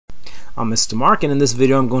I'm Mr. Mark, and in this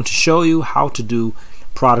video I'm going to show you how to do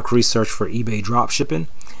product research for eBay dropshipping.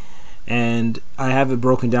 And I have it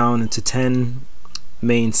broken down into 10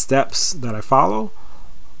 main steps that I follow.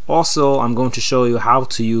 Also, I'm going to show you how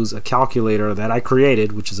to use a calculator that I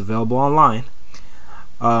created, which is available online,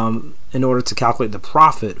 in order to calculate the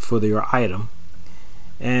profit for your item.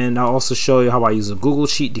 And I'll also show you how I use a Google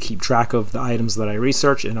Sheet to keep track of the items that I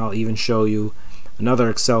research, and I'll even show you another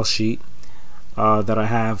Excel sheet that I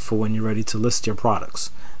have for when you're ready to list your products.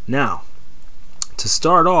 Now, to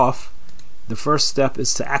start off, the first step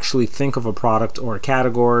is to actually think of a product or a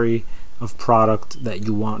category of product that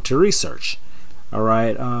you want to research.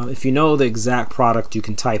 Alright, if you know the exact product, you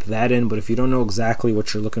can type that in, but if you don't know exactly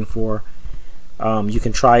what you're looking for, you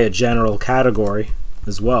can try a general category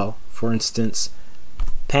as well. For instance,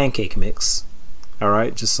 pancake mix.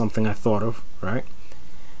 Alright, just something I thought of, right?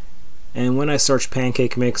 And when I search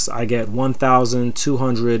pancake mix, I get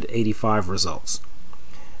 1,285 results.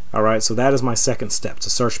 Alright, so that is my second step, to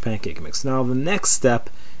search pancake mix. Now the next step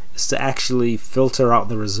is to actually filter out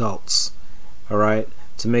the results. Alright,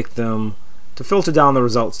 to filter down the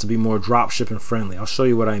results to be more dropshipping friendly. I'll show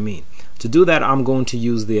you what I mean. To do that, I'm going to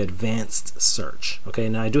use the advanced search. Okay,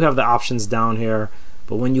 now I do have the options down here,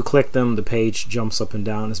 but when you click them, the page jumps up and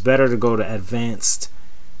down. It's better to go to advanced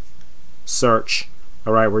search,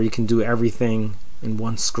 alright, where you can do everything in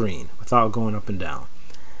one screen without going up and down.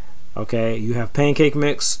 Okay, you have pancake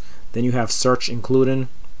mix, then you have search including.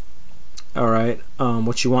 Alright,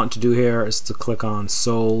 what you want to do here is to click on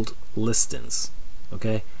sold listings.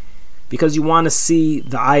 Okay, because you want to see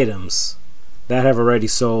the items that have already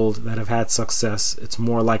sold, that have had success. It's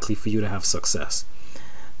more likely for you to have success.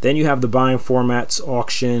 Then you have the buying formats,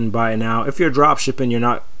 auction, buy it now. If you're drop shipping, you're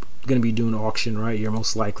not going to be doing auction, right? You're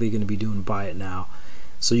most likely going to be doing buy it now.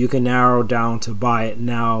 So you can narrow down to buy it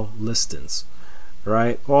now listings,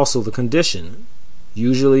 right? Also the condition.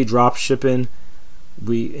 Usually drop shipping,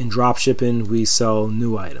 we sell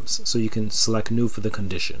new items, so you can select new for the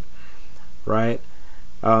condition, right?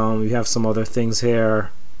 You have some other things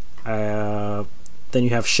here. Then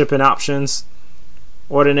you have shipping options.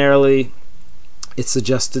 Ordinarily, it's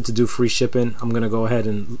suggested to do free shipping. I'm going to go ahead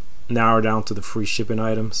and narrow down to the free shipping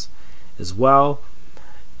items as well.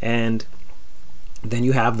 And then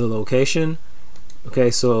you have the location.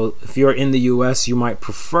 Okay, so if you're in the US, you might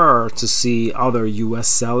prefer to see other US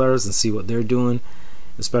sellers and see what they're doing,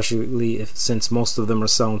 especially since most of them are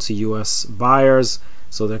selling to US buyers,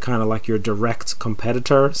 so they're kind of like your direct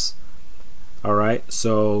competitors. Alright,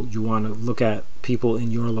 so you want to look at people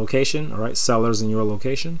in your location, alright, sellers in your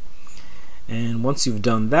location. And once you've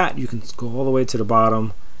done that, you can go all the way to the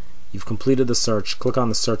bottom. You've completed the search, click on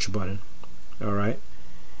the search button. Alright,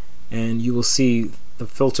 and you will see the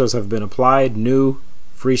filters have been applied: new,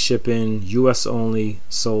 free shipping, US only,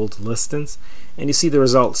 sold listings, and you see the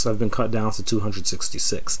results have been cut down to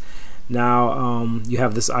 266. Now you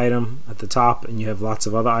have this item at the top, and you have lots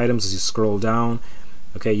of other items as you scroll down.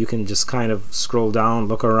 Okay, you can just kind of scroll down,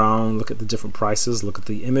 look around, look at the different prices, look at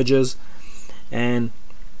the images, and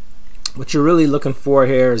what you're really looking for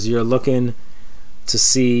here is you're looking to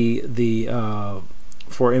see the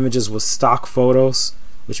for images with stock photos,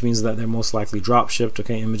 which means that they're most likely drop shipped.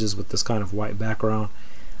 Okay, images with this kind of white background.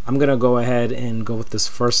 I'm gonna go ahead and go with this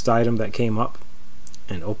first item that came up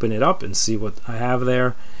and open it up and see what I have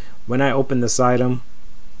there. When I open this item,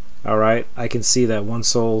 alright, I can see that one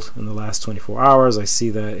sold in the last 24 hours. I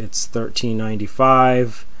see that it's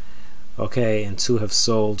 $13.95, okay, and 2 have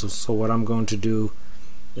sold. So what I'm going to do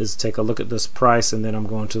is take a look at this price, and then I'm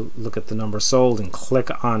going to look at the number sold and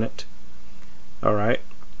click on it. Alright,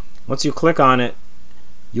 once you click on it,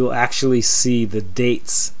 you'll actually see the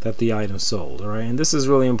dates that the item sold. Alright, and this is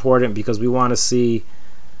really important because we want to see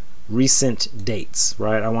recent dates,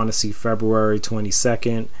 right? I want to see February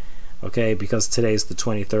 22nd, okay, because today's the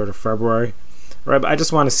 23rd of February, right? But I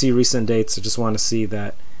just want to see recent dates. I just want to see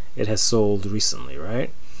that it has sold recently,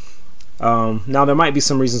 right? Now there might be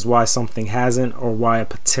some reasons why something hasn't, or why a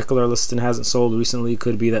particular listing hasn't sold recently. It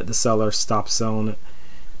could be that the seller stopped selling it.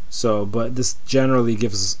 So, but this generally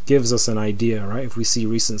gives us an idea, right? If we see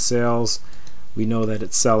recent sales, we know that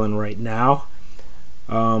it's selling right now.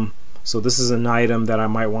 So this is an item that I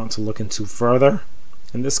might want to look into further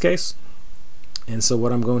in this case. And so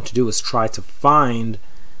what I'm going to do is try to find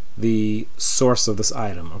the source of this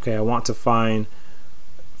item. Okay, I want to find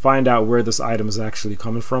out where this item is actually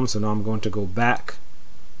coming from. So now I'm going to go back,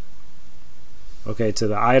 okay, to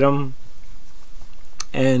the item,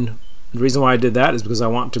 and the reason why I did that is because I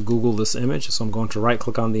want to Google this image. So I'm going to right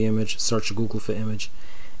click on the image, search Google for image.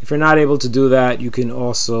 If you're not able to do that, you can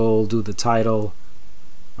also do the title,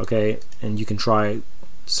 okay, and you can try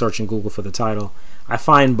searching Google for the title. I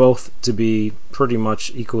find both to be pretty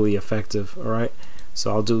much equally effective. All right,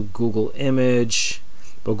 so I'll do Google image,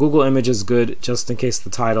 but Google image is good just in case the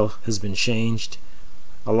title has been changed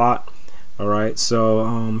a lot. All right,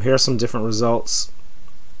 so here's some different results,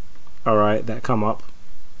 all right, that come up,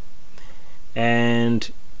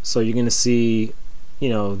 and so you're gonna see, you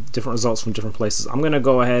know, different results from different places. I'm gonna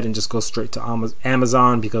go ahead and just go straight to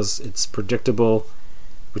Amazon because it's predictable,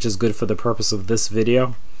 which is good for the purpose of this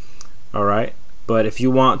video. All right, but if you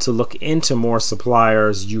want to look into more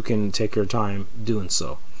suppliers, you can take your time doing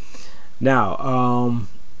so. Now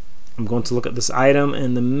I'm going to look at this item,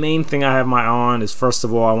 and the main thing I have my eye on is, first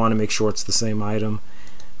of all, I want to make sure it's the same item,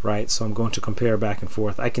 right? So I'm going to compare back and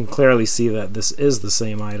forth. I can clearly see that this is the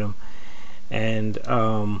same item, and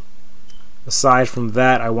aside from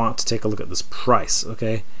that, I want to take a look at this price.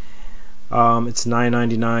 Okay, it's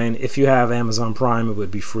 $9.99. If you have Amazon Prime, it would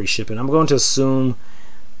be free shipping. I'm going to assume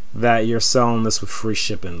that you're selling this with free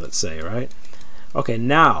shipping, let's say, right? Okay,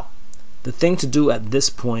 now the thing to do at this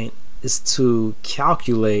point is to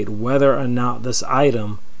calculate whether or not this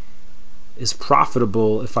item is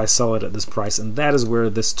profitable if I sell it at this price, and that is where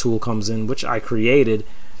this tool comes in, which I created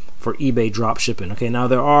for eBay dropshipping. Okay, now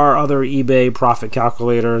there are other eBay profit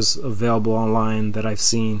calculators available online that I've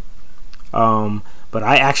seen, but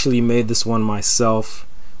I actually made this one myself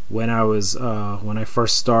when I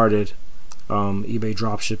first started eBay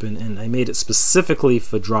dropshipping, and I made it specifically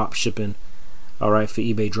for dropshipping. All right, for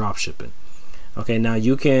eBay dropshipping. Okay, now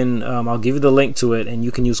you can, I'll give you the link to it, and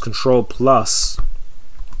you can use Control Plus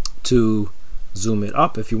to zoom it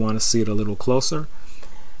up if you want to see it a little closer.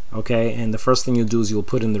 Okay, and the first thing you'll do is you'll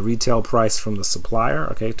put in the retail price from the supplier,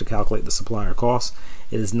 okay, to calculate the supplier cost.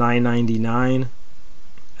 It is $9.99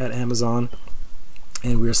 at Amazon,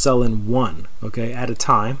 and we're selling one, okay, at a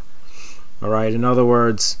time. All right, in other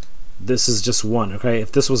words, this is just one. Okay,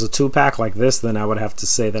 if this was a 2-pack like this, then I would have to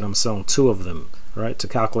say that I'm selling 2 of them, right, to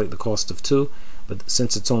calculate the cost of 2. But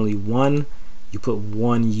since it's only 1, you put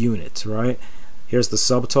 1 unit, right? Here's the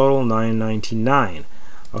subtotal, $9.99.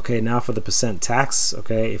 Okay, now for the percent tax.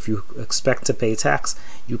 Okay, if you expect to pay tax,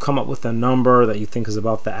 you come up with a number that you think is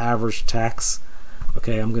about the average tax.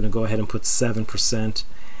 Okay, I'm going to go ahead and put 7%.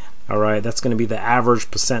 All right, that's going to be the average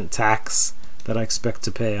percent tax that I expect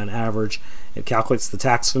to pay on average. It calculates the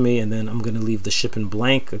tax for me, and then I'm going to leave the shipping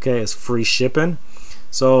blank, okay, as free shipping.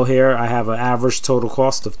 So here I have an average total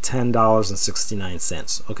cost of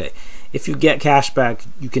 $10.69. Okay, if you get cash back,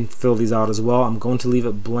 you can fill these out as well. I'm going to leave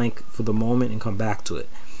it blank for the moment and come back to it.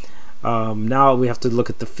 Now we have to look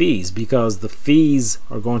at the fees, because the fees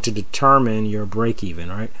are going to determine your break even,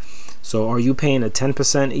 right? So are you paying a 10%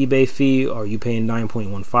 eBay fee, or are you paying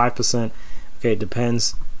 9.15%? Okay, it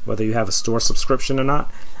depends whether you have a store subscription or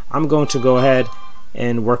not. I'm going to go ahead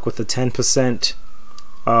and work with the 10%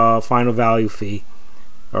 final value fee.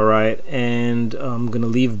 All right, and I'm going to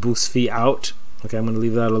leave boost fee out. Okay, I'm going to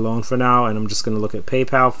leave that alone for now, and I'm just going to look at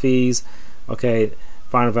PayPal fees. Okay,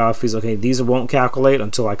 final value fees. Okay, these won't calculate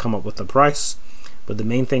until I come up with the price, but the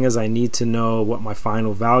main thing is I need to know what my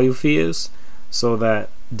final value fee is, so that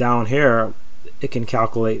down here it can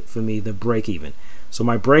calculate for me the break even. So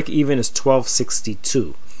my break even is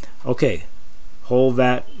 $12.62. Okay, hold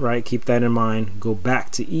that, right, keep that in mind. Go back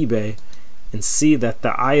to eBay and see that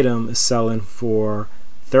the item is selling for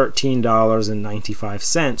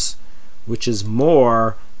 $13.95, which is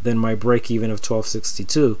more than my break even of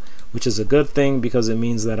 $12.62, which is a good thing because it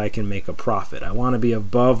means that I can make a profit. I want to be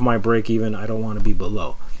above my break even, I don't want to be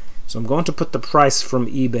below. So I'm going to put the price from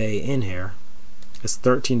eBay in here. It's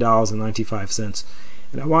 $13.95,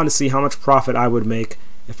 and I want to see how much profit I would make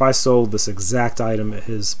if I sold this exact item at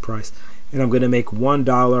his price, and I'm going to make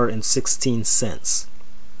 $1.16.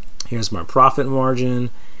 Here's my profit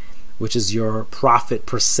margin, which is your profit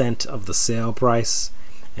percent of the sale price,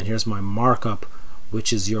 and here's my markup,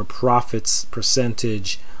 which is your profits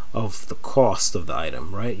percentage of the cost of the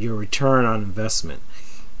item, right? Your return on investment.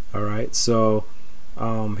 All right, so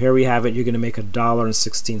here we have it. You're going to make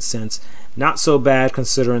 $1.16. Not so bad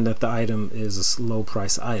considering that the item is a low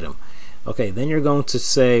price item. Okay, then you're going to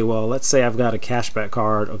say, well, let's say I've got a cashback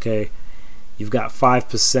card. Okay, you've got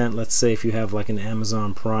 5%. Let's say if you have like an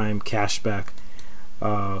Amazon Prime cashback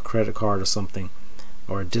credit card or something,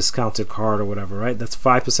 or a discounted card or whatever, right? That's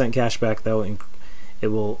 5% cashback. It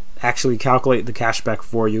will actually calculate the cashback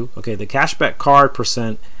for you. Okay, the cashback card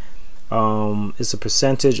percent is a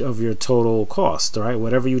percentage of your total cost. All right,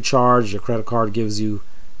 whatever you charge, your credit card gives you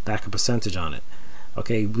back a percentage on it.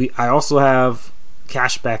 Okay, I also have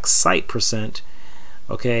cashback site percent.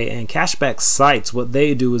 Okay, and cashback sites, what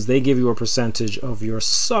they do is they give you a percentage of your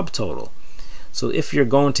subtotal. So if you're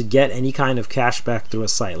going to get any kind of cash back through a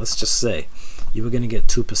site, let's just say you were going to get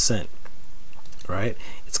 2%, right?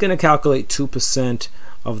 It's going to calculate 2%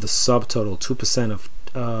 of the subtotal, 2% of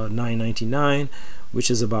 $9.99, which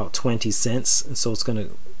is about 20 cents. And so it's going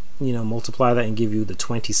to, you know, multiply that and give you the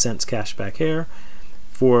 20 cents cash back here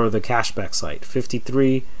for the cashback site,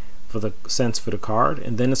 53 for the cents for the card,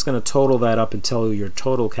 and then it's going to total that up and tell you your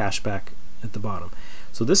total cash back at the bottom.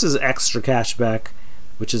 So this is extra cash back,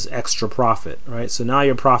 which is extra profit, right? So now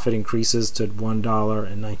your profit increases to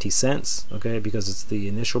 $1.90, okay, because it's the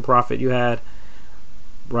initial profit you had,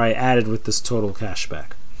 right, added with this total cash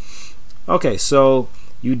back. Okay, so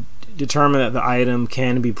you determine that the item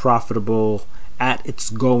can be profitable at its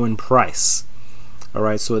going price. All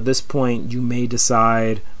right, so at this point you may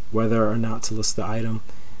decide whether or not to list the item.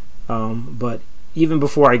 But even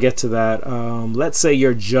before I get to that, let's say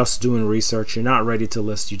you're just doing research, you're not ready to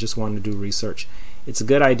list, you just want to do research. It's a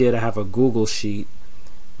good idea to have a Google sheet,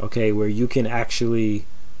 okay, where you can actually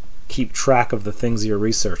keep track of the things you're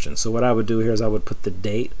researching. So what I would do here is I would put the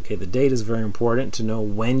date. Okay, the date is very important to know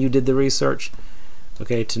when you did the research,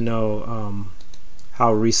 okay, to know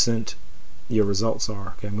how recent your results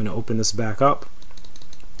are. Okay, I'm going to open this back up,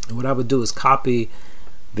 and what I would do is copy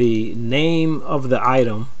the name of the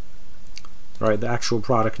item. Right, the actual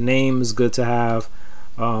product name is good to have.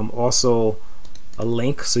 Also a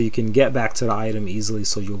link so you can get back to the item easily.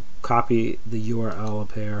 So you'll copy the URL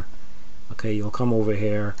up here. Okay, you'll come over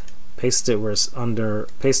here, paste it where it's under,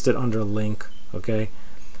 paste it under link. Okay,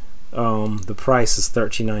 the price is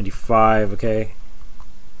 $13.95. Okay,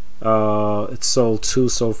 it's sold 2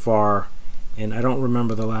 so far, and I don't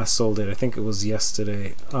remember the last sold date. I think it was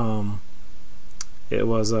yesterday. It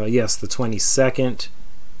was yes, the 22nd.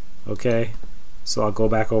 Okay, so I'll go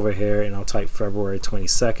back over here and I'll type February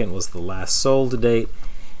 22nd was the last sold date.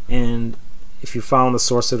 And if you found the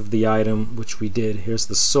source of the item, which we did, here's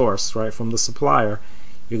the source, right, from the supplier.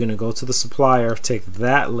 You're going to go to the supplier, take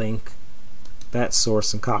that link, that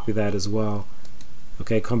source, and copy that as well.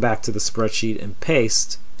 Okay, come back to the spreadsheet and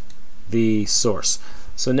paste the source.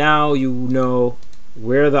 So now you know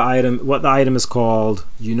where the item, what the item is called,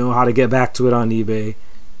 you know how to get back to it on eBay.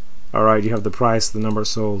 All right, you have the price, the number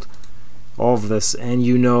sold, all of this, and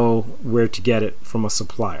you know where to get it from a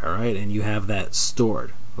supplier, right? And you have that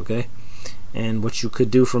stored, okay? And what you could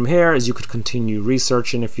do from here is you could continue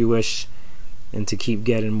researching if you wish, and to keep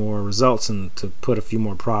getting more results and to put a few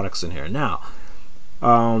more products in here. Now,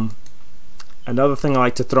 another thing I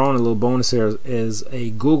like to throw in, a little bonus here, is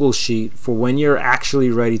a Google sheet for when you're actually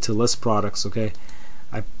ready to list products, okay?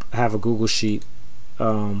 I have a Google sheet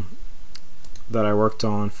that I worked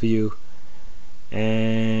on for you,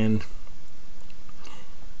 and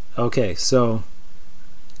okay, so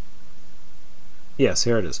yes,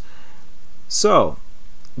 here it is. So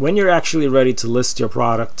when you're actually ready to list your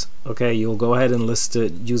product, okay, you'll go ahead and list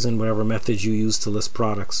it using whatever method you use to list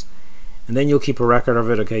products, and then you'll keep a record of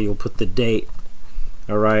it. Okay, you'll put the date.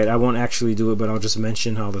 All right, I won't actually do it, but I'll just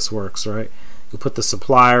mention how this works. Right, you'll put the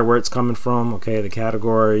supplier, where it's coming from, okay, the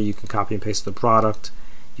category, you can copy and paste the product,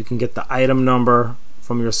 you can get the item number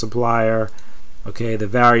from your supplier, okay, the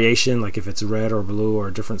variation, like if it's red or blue or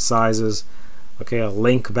different sizes, okay, a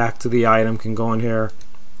link back to the item can go in here,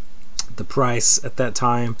 the price at that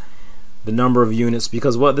time, the number of units,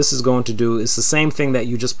 because what this is going to do is the same thing that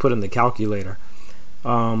you just put in the calculator.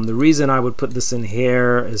 The reason I would put this in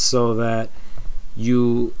here is so that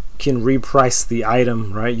you can reprice the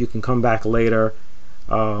item, right? You can come back later,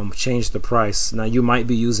 change the price. Now you might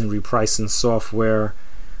be using repricing software.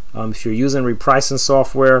 If you're using repricing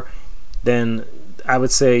software, then I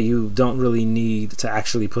would say you don't really need to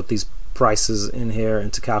actually put these prices in here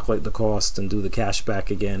and to calculate the cost and do the cash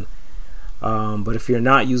back again. But if you're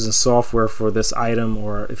not using software for this item,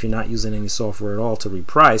 or if you're not using any software at all to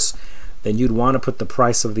reprice, then you'd want to put the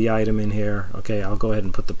price of the item in here. Okay, I'll go ahead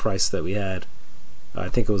and put the price that we had. I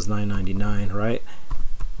think it was $9.99, right?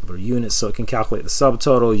 Per unit, so it can calculate the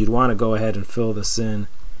subtotal. You'd want to go ahead and fill this in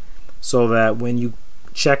so that when you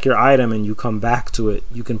check your item and you come back to it,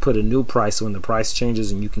 you can put a new price when the price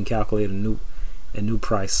changes, and you can calculate a new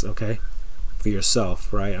price, okay, for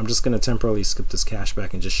yourself, right? I'm just going to temporarily skip this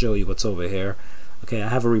cashback and just show you what's over here. Okay, I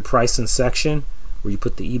have a repricing section where you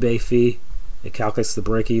put the eBay fee. It calculates the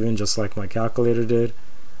break even just like my calculator did.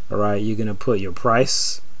 All right, you're going to put your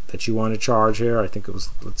price that you want to charge here. I think it was,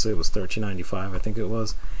 let's say it was $13.95, I think it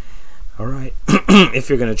was. All right, if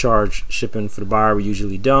you're going to charge shipping for the buyer, we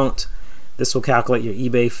usually don't. This will calculate your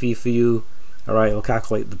eBay fee for you. All right, it'll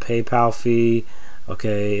calculate the PayPal fee.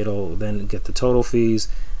 Okay, it'll then get the total fees.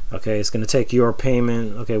 Okay, it's going to take your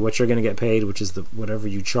payment, okay, what you're going to get paid, which is the whatever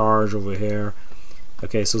you charge over here,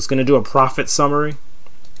 Okay, so it's going to do a profit summary.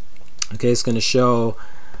 Okay, it's going to show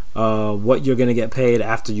what you're going to get paid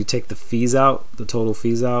after you take the fees out, the total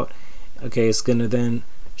fees out. Okay, it's going to then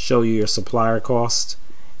show you your supplier cost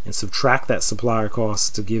and subtract that supplier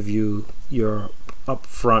cost to give you your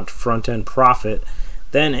upfront front-end profit.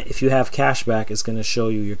 Then if you have cashback, it's going to show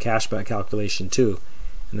you your cashback calculation too,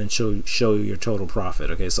 and then show you your total profit.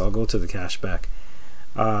 Okay, so I'll go to the cashback.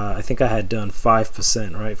 I think I had done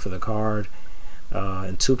 5%, right, for the card,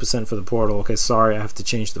 and 2% for the portal. Okay, sorry, I have to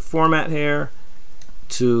change the format here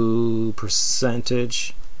to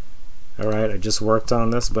percentage. Alright, I just worked on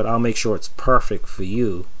this, but I'll make sure it's perfect for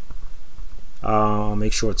you. I'll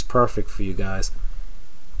make sure it's perfect for you guys.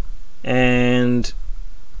 And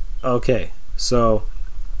okay, so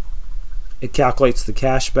it calculates the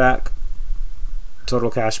cashback,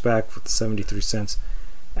 total cashback with the 73 cents,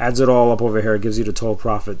 adds it all up over here, it gives you the total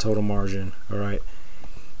profit, total margin. Alright,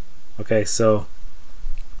 okay, so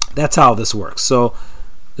that's how this works. So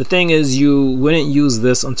the thing is, you wouldn't use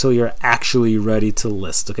this until you're actually ready to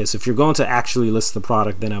list. Okay, so if you're going to actually list the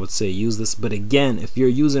product, then I would say use this. But again, if you're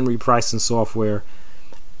using repricing software,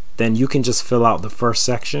 then you can just fill out the first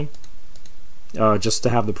section just to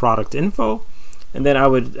have the product info, and then I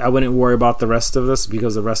wouldn't worry about the rest of this,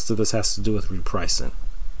 because the rest of this has to do with repricing.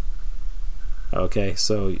 Okay,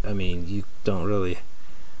 so I mean, you don't really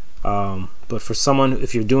but for someone,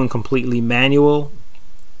 if you're doing completely manual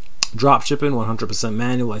dropshipping, 100%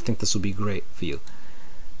 manual, I think this will be great for you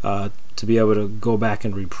to be able to go back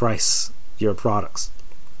and reprice your products,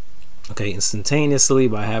 okay, instantaneously,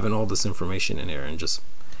 by having all this information in here and just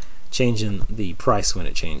changing the price when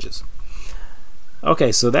it changes.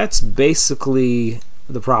 Okay, so that's basically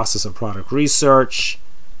the process of product research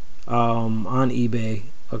on eBay.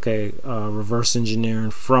 Okay, reverse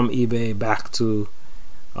engineering from eBay back to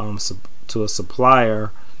a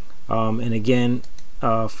supplier, and again,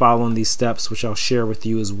 following these steps, which I'll share with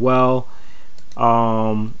you as well.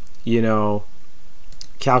 You know,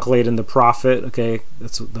 calculating the profit. Okay,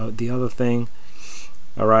 that's the other thing.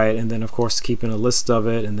 All right, and then of course keeping a list of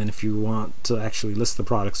it, and then if you want to actually list the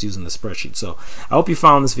products using the spreadsheet. So I hope you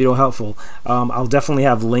found this video helpful. I'll definitely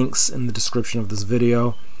have links in the description of this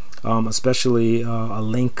video, especially a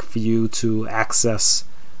link for you to access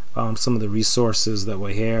some of the resources that were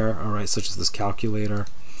here, all right, such as this calculator,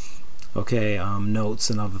 okay, notes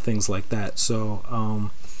and other things like that.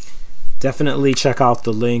 So definitely check out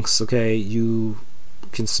the links. Okay, you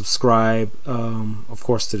can subscribe of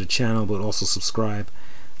course to the channel, but also subscribe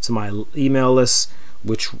to my email list,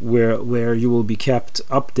 where you will be kept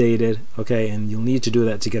updated. Okay, and you'll need to do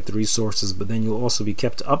that to get the resources, but then you'll also be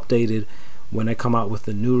kept updated when I come out with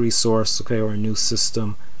a new resource, okay, or a new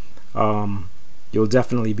system. You'll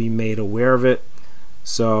definitely be made aware of it.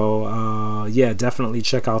 So yeah, definitely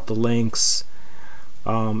check out the links.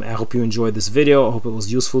 I hope you enjoyed this video. I hope it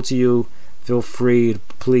was useful to you. Feel free to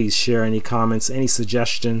please share any comments, any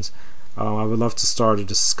suggestions. I would love to start a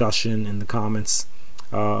discussion in the comments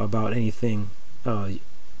about anything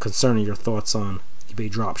concerning your thoughts on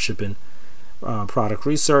eBay dropshipping, product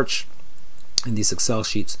research, and these Excel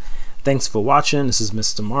sheets. Thanks for watching. This is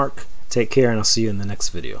Mr. Mark. Take care, and I'll see you in the next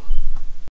video.